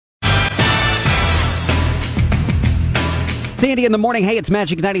Sandy in the morning. Hey, it's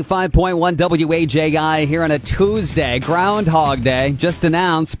Magic 95.1 WAJI here on a Tuesday, Groundhog Day. Just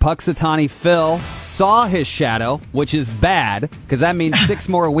announced Puxatawny Phil saw his shadow, which is bad because that means 6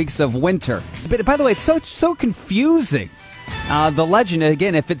 more weeks of winter. But by the way, it's so confusing. The legend,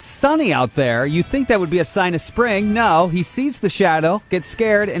 again, if it's sunny out there, you think that would be a sign of spring. No, he sees the shadow, gets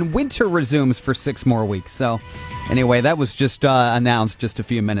scared, and winter resumes for 6 more weeks. So anyway, that was just announced just a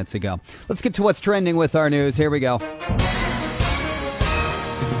few minutes ago. Let's get to what's trending with our news. Here we go.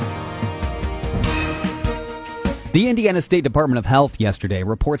 The Indiana State Department of Health yesterday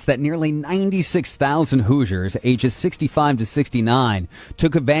reports that nearly 96,000 Hoosiers ages 65 to 69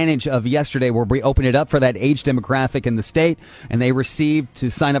 took advantage of yesterday where we opened it up for that age demographic in the state, and they received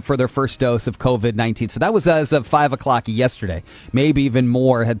to sign up for their first dose of COVID-19. So that was as of 5 o'clock yesterday. Maybe even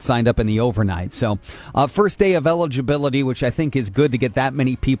more had signed up in the overnight. So first day of eligibility, which I think is good to get that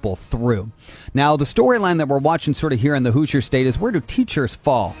many people through. Now, the storyline that we're watching sort of here in the Hoosier State is, where do teachers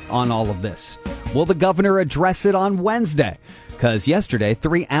fall on all of this? Will the governor address it on Wednesday? Because yesterday,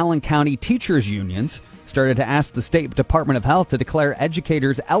 3 Allen County teachers unions started to ask the State Department of Health to declare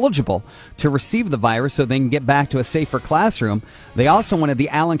educators eligible to receive the virus so they can get back to a safer classroom. They also wanted the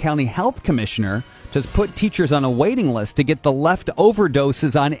Allen County Health Commissioner to put teachers on a waiting list to get the leftover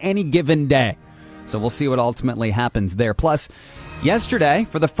doses on any given day. So we'll see what ultimately happens there. Plus, yesterday,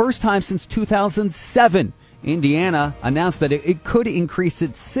 for the first time since 2007, Indiana announced that it could increase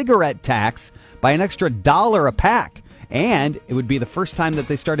its cigarette tax by an extra $1 a pack. And it would be the first time that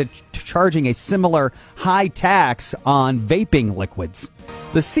they started charging a similar high tax on vaping liquids.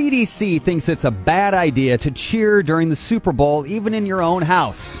 The CDC thinks it's a bad idea to cheer during the Super Bowl, even in your own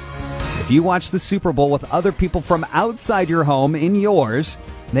house. If you watch the Super Bowl with other people from outside your home in yours,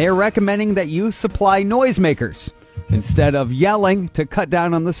 they are recommending that you supply noisemakers instead of yelling to cut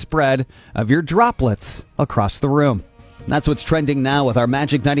down on the spread of your droplets across the room. That's what's trending now with our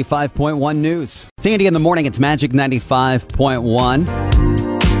Magic 95.1 news. Sandy in the morning, it's Magic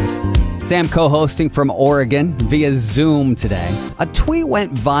 95.1. Sam co-hosting from Oregon via Zoom today. A tweet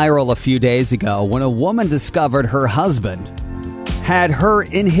went viral a few days ago when a woman discovered her husband had her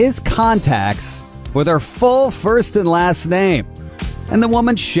in his contacts with her full first and last name. And the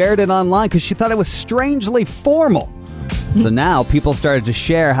woman shared it online because she thought it was strangely formal. So now people started to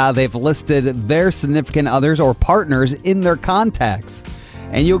share how they've listed their significant others or partners in their contacts.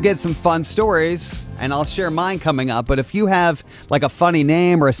 And you'll get some fun stories, and I'll share mine coming up. But if you have like a funny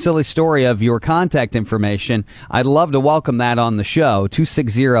name or a silly story of your contact information, I'd love to welcome that on the show,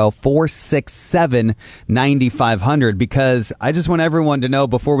 260-467-9500, because I just want everyone to know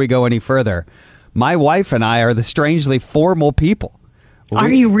before we go any further, my wife and I are the strangely formal people. Are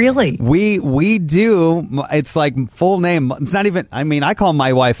you really? We do. It's like full name. It's not even, I mean, I call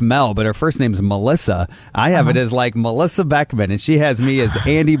my wife Mel, but her first name is Melissa. I have it as like Melissa Beckman, and she has me as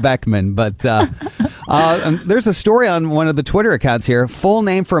Andy Beckman. But there's a story on one of the Twitter accounts here, full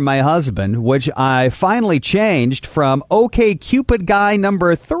name for my husband, which I finally changed from OK Cupid guy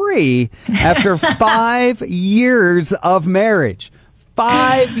number 3 after 5 years of marriage.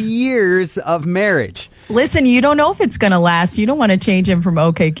 5 years of marriage. Listen, you don't know if it's going to last. You don't want to change him from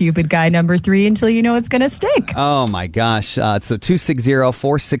OK Cupid guy number 3 until you know it's going to stick. Oh, my gosh. So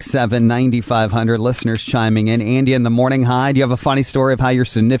 260-467-9500. Listeners chiming in. Andy in the morning. Hi. Do you have a funny story of how your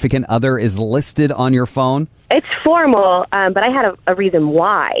significant other is listed on your phone? It's formal, but I had a reason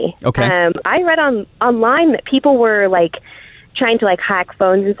why. Okay. I read online that people were like trying to like hack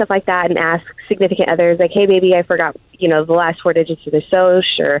phones and stuff like that and ask significant others like, hey, baby, I forgot, the last 4 digits of the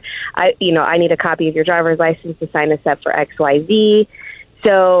SOCH, or I need a copy of your driver's license to sign us up for XYZ.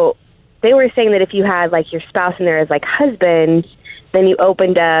 So they were saying that if you had like your spouse in there as like husband, then you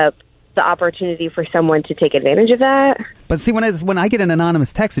opened up the opportunity for someone to take advantage of that. But see, when I get an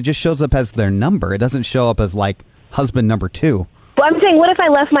anonymous text, it just shows up as their number. It doesn't show up as like husband number 2. Well, I'm saying, what if I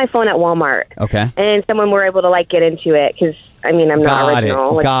left my phone at Walmart? Okay. And someone were able to like get into it? Because I'm not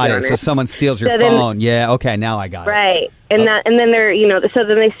original. Got it. So someone steals your phone. Yeah. Okay. Now I got it. Right. And and then they're so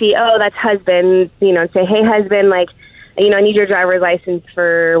then they see, oh, that's husband. And say, hey, husband, like, I need your driver's license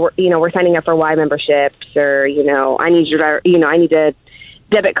for we're signing up for Y memberships, or I need your driver. I need a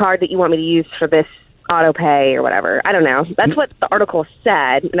debit card that you want me to use for this auto pay or whatever. I don't know. That's what the article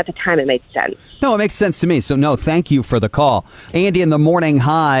said, and at the time it made sense. No, it makes sense to me. So no, thank you for the call. Andy in the morning.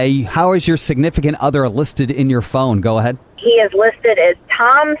 Hi. How is your significant other listed in your phone? Go ahead. He is listed as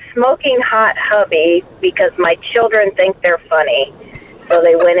Tom Smoking Hot Hubby because my children think they're funny. So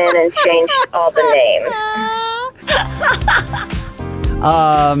they went in and changed all the names.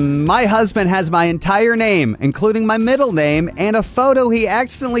 My husband has my entire name, including my middle name, and a photo he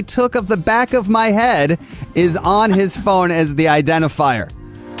accidentally took of the back of my head is on his phone as the identifier.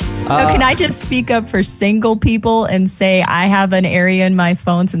 Can I just speak up for single people and say I have an area in my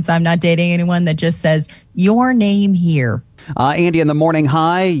phone, since I'm not dating anyone, that just says your name here. Andy, in the morning,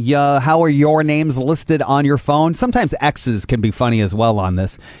 hi. How are your names listed on your phone? Sometimes X's can be funny as well on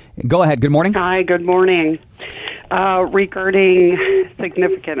this. Go ahead. Good morning. Hi, good morning. Regarding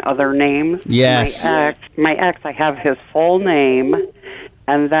significant other names, yes. My ex, I have his full name,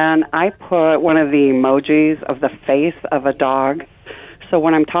 and then I put one of the emojis of the face of a dog. So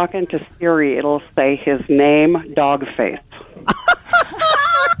when I'm talking to Siri, it'll say his name, dog face.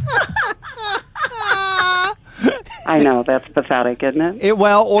 I know, that's pathetic, isn't it?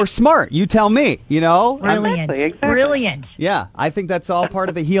 Well, or smart. You tell me, you know? Brilliant. Exactly. Brilliant. Yeah, I think that's all part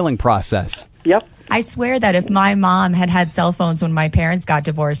of the healing process. Yep. I swear that if my mom had cell phones when my parents got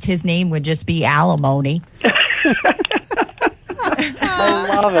divorced, his name would just be alimony. I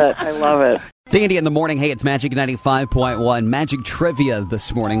love it. I love it. It's Andy in the morning. Hey, it's Magic 95.1. Magic Trivia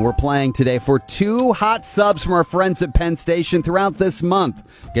this morning. We're playing today for 2 hot subs from our friends at Penn Station throughout this month.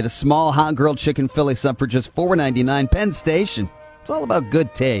 Get a small hot grilled chicken Philly sub for just $4.99. Penn Station. It's all about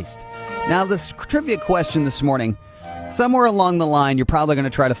good taste. Now, this trivia question this morning, somewhere along the line, you're probably going to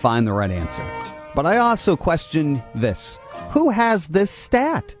try to find the right answer. But I also question this. Who has this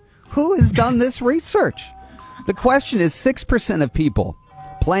stat? Who has done this research? The question is 6% of people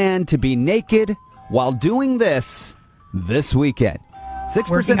plan to be naked while doing this weekend. 6%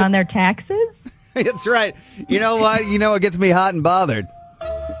 Working on their taxes? That's right. You know what? You know what gets me hot and bothered?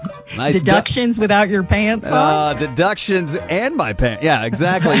 Nice Deductions without your pants on? Deductions and my pants. Yeah,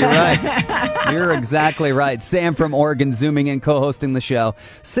 exactly. You're right. You're exactly right. Sam from Oregon zooming in, co-hosting the show.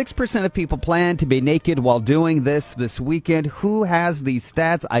 6% of people plan to be naked while doing this weekend. Who has these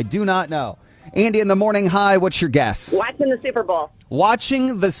stats? I do not know. Andy in the morning, hi. What's your guess? Watching the Super Bowl.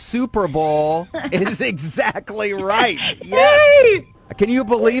 Watching the Super Bowl is exactly right. Yes. Can you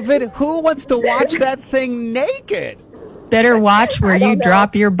believe it? Who wants to watch that thing naked? Better watch where you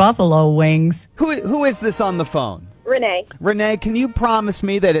drop your buffalo wings. Who is this on the phone? Renee. Renee, can you promise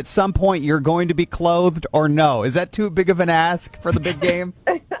me that at some point you're going to be clothed or no? Is that too big of an ask for the big game?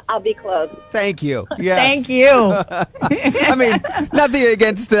 I'll be clothed. Thank you. Yes. Thank you. I mean, nothing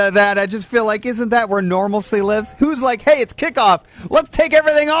against that. I just feel like, isn't that where normalcy lives? Who's like, hey, it's kickoff. Let's take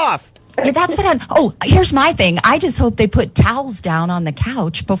everything off. Yeah, that's what here's my thing. I just hope they put towels down on the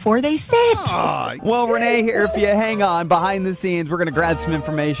couch before they sit. Well, Renee, here, if you hang on behind the scenes, we're going to grab some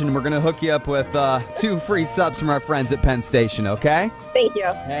information and we're going to hook you up with 2 free subs from our friends at Penn Station, okay? Thank you.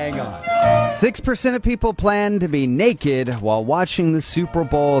 Hang on. 6% of people plan to be naked while watching the Super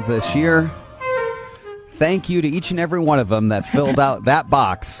Bowl this year. Thank you to each and every one of them that filled out that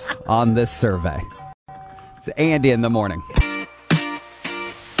box on this survey. It's Andy in the morning.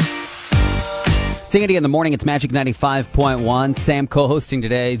 It's Andy in the morning. It's Magic 95.1. Sam co-hosting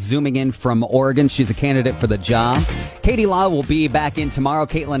today, zooming in from Oregon. She's a candidate for the job. Katie Law will be back in tomorrow.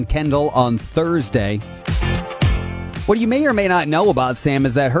 Caitlin Kendall on Thursday. What you may or may not know about Sam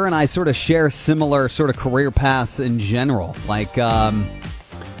is that her and I sort of share similar sort of career paths in general. Like, at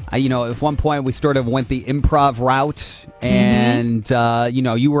one point we sort of went the improv route. And,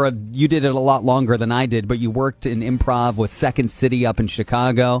 you did it a lot longer than I did, but you worked in improv with Second City up in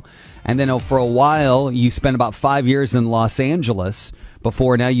Chicago. And then for a while, you spent about 5 years in Los Angeles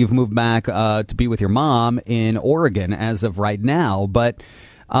before now you've moved back to be with your mom in Oregon as of right now. But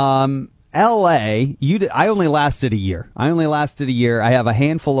L.A., I only lasted a year. I have a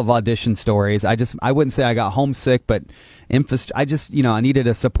handful of audition stories. I wouldn't say I got homesick, but I needed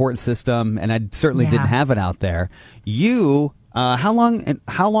a support system, and I certainly didn't have it out there. You, how long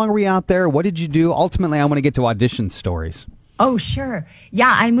were you out there? What did you do? Ultimately, I want to get to audition stories. Oh, sure.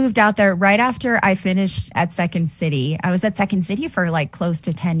 Yeah, I moved out there right after I finished at Second City. I was at Second City for like close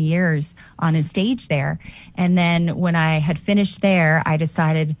to 10 years on a stage there. And then when I had finished there, I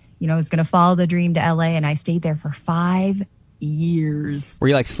decided, I was going to follow the dream to LA, and I stayed there for 5 years. Were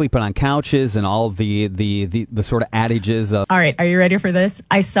you like sleeping on couches and all of the sort of adages of... All right, are you ready for this?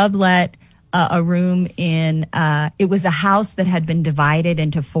 I sublet a room in, it was a house that had been divided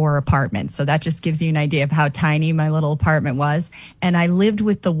into 4 apartments. So that just gives you an idea of how tiny my little apartment was. And I lived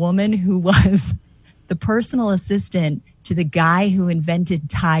with the woman who was the personal assistant to the guy who invented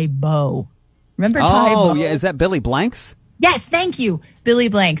Tae Bo. Remember Tae Bo? Oh, yeah. Is that Billy Blanks? Yes, thank you. Billy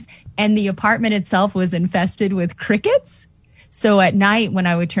Blanks. And the apartment itself was infested with crickets. So at night, when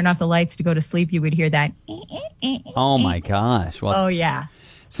I would turn off the lights to go to sleep, you would hear that. Oh, my gosh. Well, oh, yeah.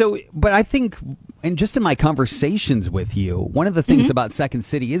 So, but I think And just in my conversations with you, one of the things about Second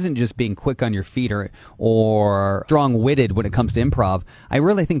City isn't just being quick on your feet or strong-witted when it comes to improv. I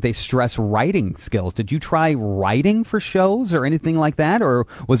really think they stress writing skills. Did you try writing for shows or anything like that? Or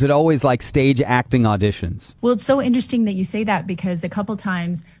was it always like stage acting auditions? Well, it's so interesting that you say that because a couple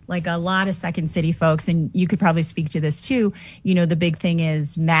times, like a lot of Second City folks, and you could probably speak to this too, the big thing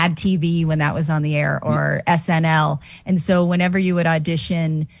is Mad TV when that was on the air or SNL. And so whenever you would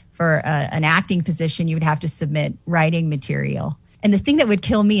audition for an acting position, you would have to submit writing material. And the thing that would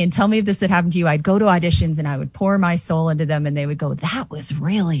kill me, and tell me if this had happened to you, I'd go to auditions and I would pour my soul into them and they would go, that was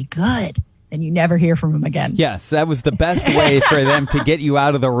really good. And you never hear from them again. Yes, that was the best way for them to get you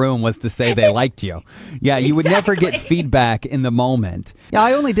out of the room was to say they liked you. Yeah, you would never get feedback in the moment. Yeah,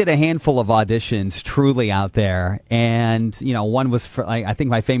 I only did a handful of auditions truly out there. And, one was for, I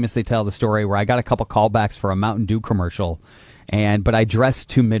think I famously tell the story where I got a couple callbacks for a Mountain Dew commercial. But I dressed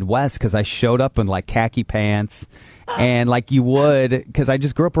too Midwest because I showed up in like khaki pants and like you would, because I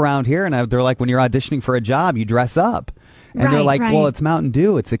just grew up around here and they're like, when you're auditioning for a job, you dress up. And they're like, well, it's Mountain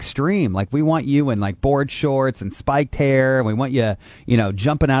Dew. It's extreme. Like, we want you in, like, board shorts and spiked hair. And we want you,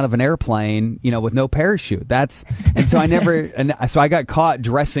 jumping out of an airplane, with no parachute. And so I got caught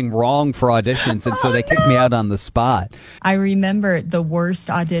dressing wrong for auditions. And so they kicked me out on the spot. I remember the worst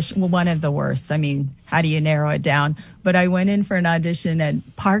audition. Well, one of the worst. I mean, how do you narrow it down? But I went in for an audition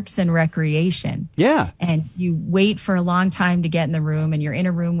at Parks and Recreation. Yeah. And you wait for a long time to get in the room, and you're in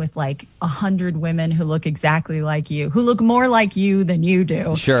a room with like 100 women who look exactly like you, who look more like you than you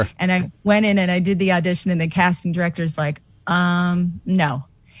do. Sure. And I went in and I did the audition, and the casting director's like, no.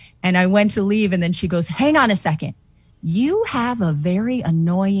 And I went to leave, and then she goes, hang on a second. You have a very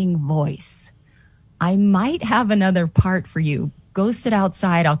annoying voice. I might have another part for you. Go sit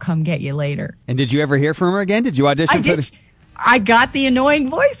outside. I'll come get you later. And did you ever hear from her again? Did you audition for I got the annoying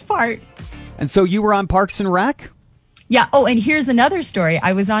voice part. And so you were on Parks and Rec? Yeah. Oh, and here's another story.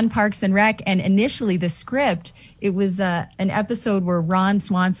 I was on Parks and Rec, and initially the script, it was an episode where Ron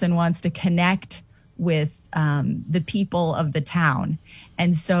Swanson wants to connect with the people of the town.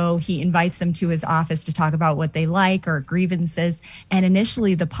 And so he invites them to his office to talk about what they like or grievances. And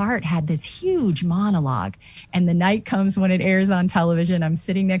initially the part had this huge monologue. And the night comes when it airs on television. I'm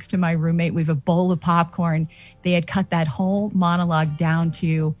sitting next to my roommate. We have a bowl of popcorn. They had cut that whole monologue down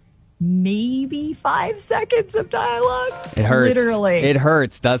to maybe 5 seconds of dialogue. It hurts. Literally. It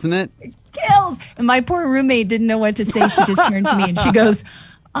hurts, doesn't it? It kills. And my poor roommate didn't know what to say. She just turned to me and she goes,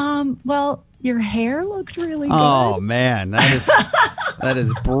 well, your hair looked really good. Oh, man. That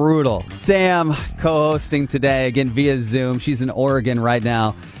is brutal. Sam co-hosting today, again, via Zoom. She's in Oregon right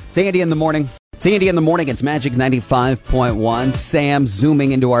now. It's Andy in the morning. It's Magic 95.1. Sam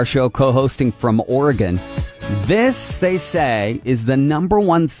zooming into our show, co-hosting from Oregon. This, they say, is the number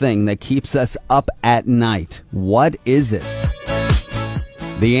one thing that keeps us up at night. What is it?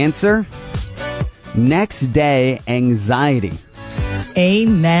 The answer? Next day anxiety.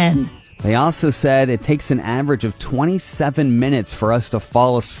 Amen. They also said it takes an average of 27 minutes for us to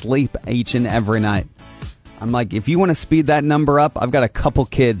fall asleep each and every night. I'm like, if you want to speed that number up, I've got a couple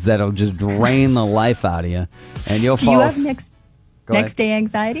kids that'll just drain the life out of you, and you'll fall. Do you have next day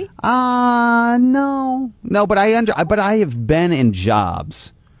anxiety? No, but I have been in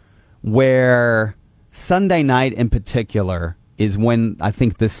jobs where Sunday night in particular is when I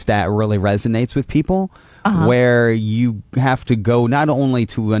think this stat really resonates with people. Where you have to go not only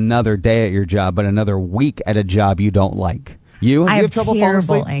to another day at your job, but another week at a job you don't like. I have trouble falling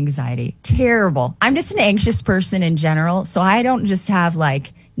asleep? Terrible anxiety. Terrible. I'm just an anxious person in general, so I don't just have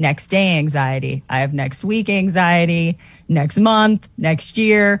like next day anxiety. I have next week anxiety, next month, next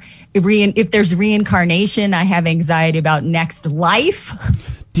year. If there's reincarnation, I have anxiety about next life.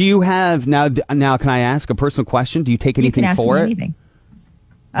 Do you have now? Can I ask a personal question? Do you take anything for it? Anything.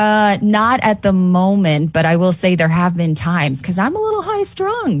 Not at the moment, but I will say there have been times because I'm a little high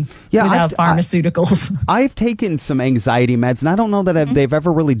strung without pharmaceuticals. I've taken some anxiety meds, and I don't know that they've ever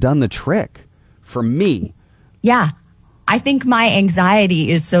really done the trick for me. Yeah. I think my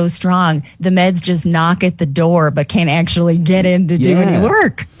anxiety is so strong, the meds just knock at the door, but can't actually get in to do any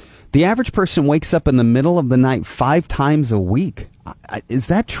work. The average person wakes up in the middle of the night 5 times a week. Is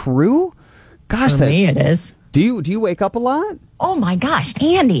that true? Gosh, for me it is. Do you wake up a lot? Oh my gosh,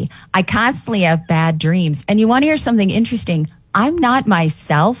 Andy, I constantly have bad dreams. And you want to hear something interesting? I'm not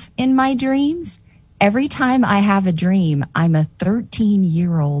myself in my dreams. Every time I have a dream, I'm a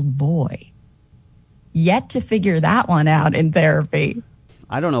 13-year-old boy. Yet to figure that one out in therapy.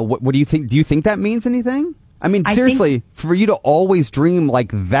 I don't know. What do you think? Do you think that means anything? I mean, seriously, for you to always dream like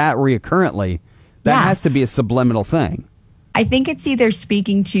that recurrently, that has to be a subliminal thing. I think it's either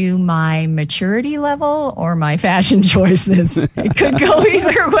speaking to my maturity level or my fashion choices. It could go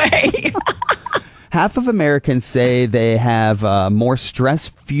either way. Half of Americans say they have more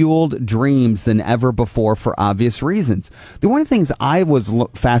stress-fueled dreams than ever before for obvious reasons. One of the things I was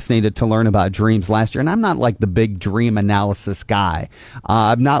fascinated to learn about dreams last year, and I'm not like the big dream analysis guy.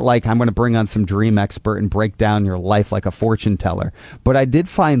 I'm not like I'm going to bring on some dream expert and break down your life like a fortune teller. But I did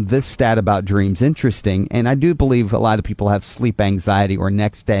find this stat about dreams interesting, and I do believe a lot of people have sleep anxiety or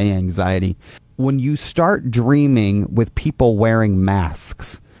next day anxiety. When you start dreaming with people wearing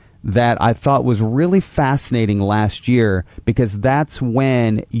masks, that I thought was really fascinating last year, because that's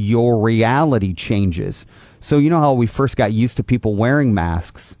when your reality changes. So you know how we first got used to people wearing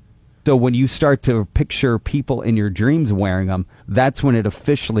masks? So when you start to picture people in your dreams wearing them, that's when it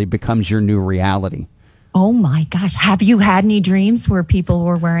officially becomes your new reality. Oh my gosh. Have you had any dreams where people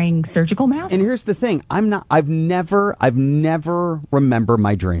were wearing surgical masks? And here's the thing. I've never remember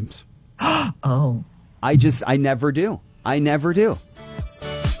my dreams. Oh. I never do. I never do.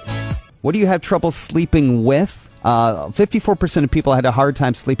 What do you have trouble sleeping with? 54% of people had a hard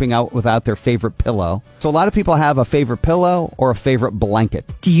time sleeping out without their favorite pillow. So a lot of people have a favorite pillow or a favorite blanket.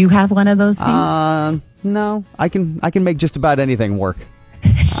 Do you have one of those things? No. I can make just about anything work.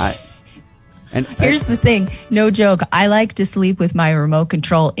 Here's the thing. No joke. I like to sleep with my remote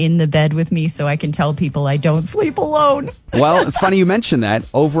control in the bed with me so I can tell people I don't sleep alone. Well, it's funny you mention that.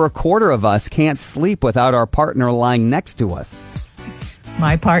 Over a quarter of us can't sleep without our partner lying next to us.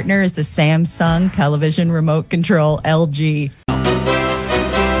 My partner is a Samsung television remote control LG.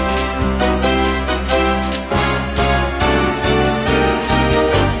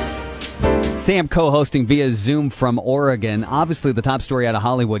 Sam co-hosting via Zoom from Oregon. Obviously, the top story out of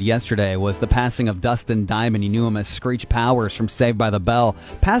Hollywood yesterday was the passing of Dustin Diamond. You knew him as Screech Powers from Saved by the Bell.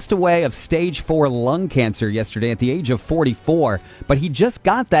 Passed away of stage 4 lung cancer yesterday at the age of 44, but he just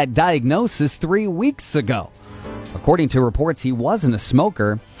got that diagnosis 3 weeks ago. According to reports, he wasn't a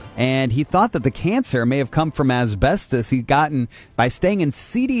smoker, and he thought that the cancer may have come from asbestos he'd gotten by staying in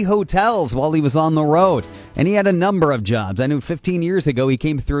seedy hotels while he was on the road. And he had a number of jobs. I knew 15 years ago he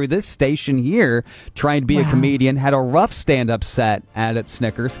came through this station here trying to be a comedian, had a rough stand-up set at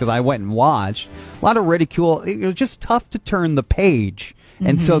Snickers because I went and watched. A lot of ridicule. It was just tough to turn the page.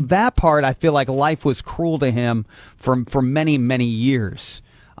 And so that part, I feel like life was cruel to him for many, many years.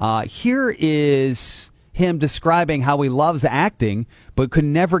 Here is him describing how he loves acting, but could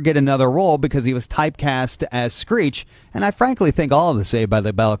never get another role because he was typecast as Screech. And I frankly think all of the Saved by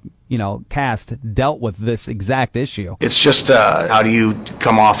the Bell, cast dealt with this exact issue. It's just how do you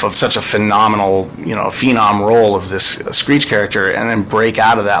come off of such a phenomenal, phenom role of this Screech character and then break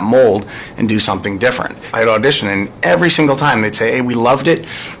out of that mold and do something different? I'd audition, and every single time they'd say, "Hey, we loved it,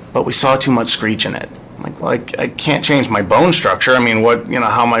 but we saw too much Screech in it." I'm like, well, I can't change my bone structure. I mean, what do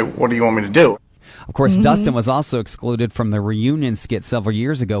you want me to do? Of course, Dustin was also excluded from the reunion skit several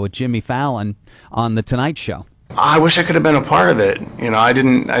years ago with Jimmy Fallon on The Tonight Show. I wish I could have been a part of it. I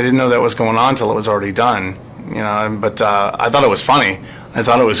didn't know that was going on until it was already done. But I thought it was funny. I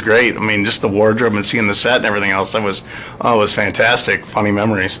thought it was great. I mean, just the wardrobe and seeing the set and everything else, it was fantastic. Funny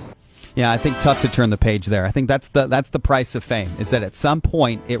memories. Yeah, I think tough to turn the page there. I think that's the price of fame, is that at some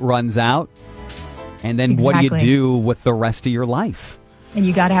point it runs out, and then what do you do with the rest of your life? And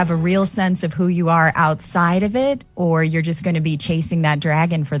you got to have a real sense of who you are outside of it, or you're just going to be chasing that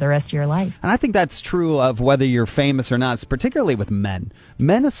dragon for the rest of your life. And I think that's true of whether you're famous or not, particularly with men.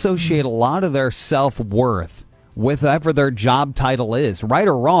 Men associate a lot of their self-worth with whatever their job title is, right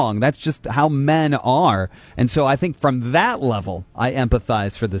or wrong. That's just how men are. And so I think from that level, I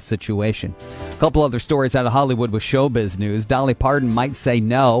empathize for this situation. A couple other stories out of Hollywood with showbiz news. Dolly Parton might say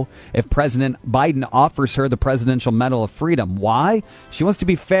no if President Biden offers her the Presidential Medal of Freedom. Why? She wants to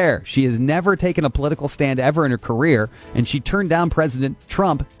be fair. She has never taken a political stand ever in her career, and she turned down President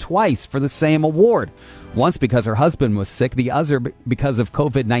Trump twice for the same award. Once because her husband was sick, the other because of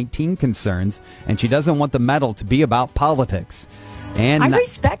COVID-19 concerns, and she doesn't want the medal to be about politics. And I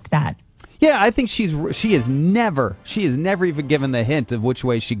respect that. Yeah, I think she has never even given the hint of which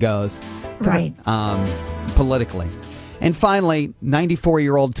way she goes, right? Politically. And finally,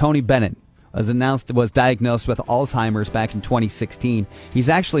 94-year-old Tony Bennett was diagnosed with Alzheimer's back in 2016. He's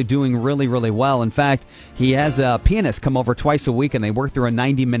actually doing really, really well. In fact, he has a pianist come over twice a week, and they work through a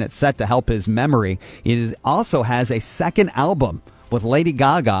 90-minute set to help his memory. He also has a second album with Lady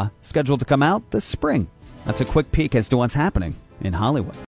Gaga scheduled to come out this spring. That's a quick peek as to what's happening in Hollywood.